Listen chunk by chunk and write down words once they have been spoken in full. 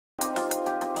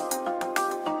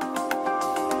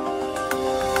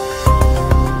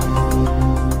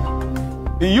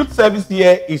The youth service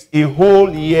year is a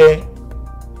whole year.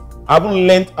 I haven't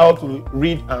learned how to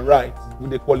read and write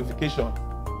with the qualification.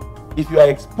 If you are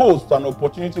exposed to an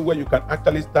opportunity where you can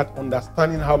actually start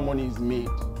understanding how money is made,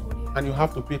 and you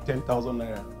have to pay 10,000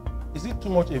 naira, is it too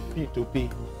much a fee to pay?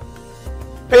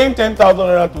 Paying 10,000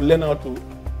 naira to learn how to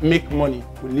make money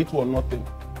with little or nothing.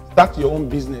 Start your own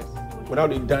business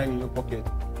without a dime in your pocket.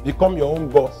 Become your own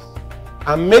boss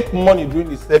and make money during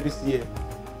the service year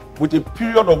with a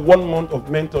period of 1 month of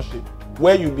mentorship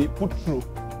where you'll be put through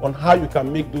on how you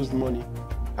can make those money.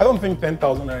 I don't think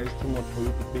 10,000 naira is too much for you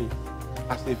to pay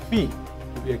as a fee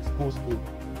to be exposed to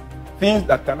things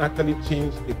that can actually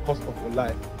change the course of your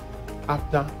life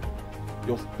after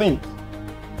your stint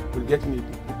with getting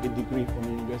a degree from the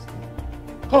university.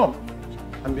 Come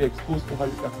and be exposed to how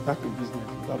you can start a business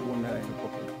without 1 naira in your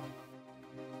pocket.